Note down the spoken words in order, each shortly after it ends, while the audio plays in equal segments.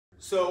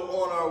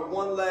So on our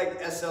one leg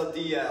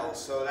SLDL,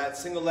 so that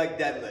single leg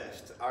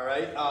deadlift, all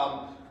right?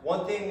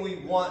 One thing we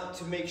want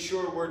to make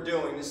sure we're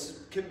doing, this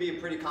can be a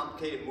pretty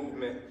complicated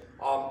movement,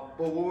 but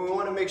what we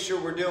want to make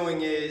sure we're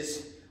doing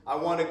is, I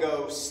want to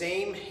go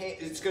same hand,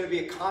 it's going to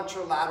be a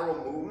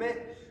contralateral movement,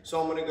 so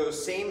I'm going to go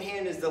same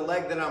hand as the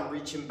leg that I'm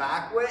reaching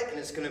back with, and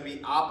it's going to be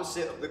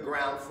opposite of the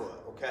ground foot,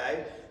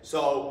 okay?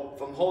 So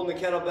if I'm holding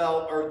the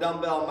kettlebell or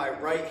dumbbell in my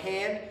right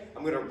hand,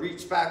 I'm going to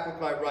reach back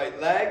with my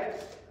right leg.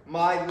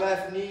 My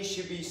left knee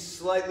should be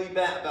slightly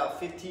bent, about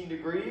 15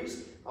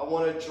 degrees. I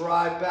want to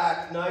drive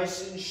back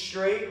nice and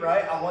straight,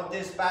 right? I want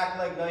this back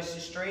leg nice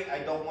and straight. I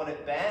don't want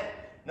it bent.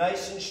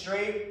 Nice and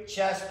straight,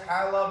 chest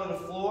parallel to the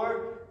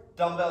floor.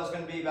 Dumbbell is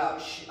going to be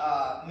about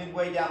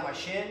midway down my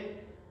shin.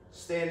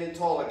 Standing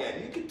tall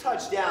again. You can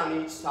touch down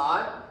each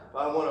time, but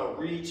I want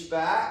to reach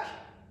back.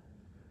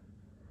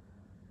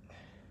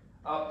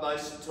 Up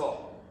nice and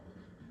tall.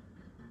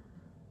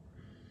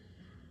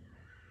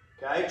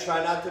 Okay,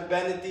 try not to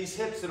bend at these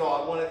hips at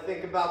all. I want to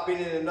think about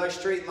being in a nice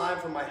straight line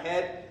from my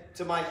head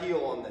to my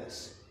heel on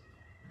this.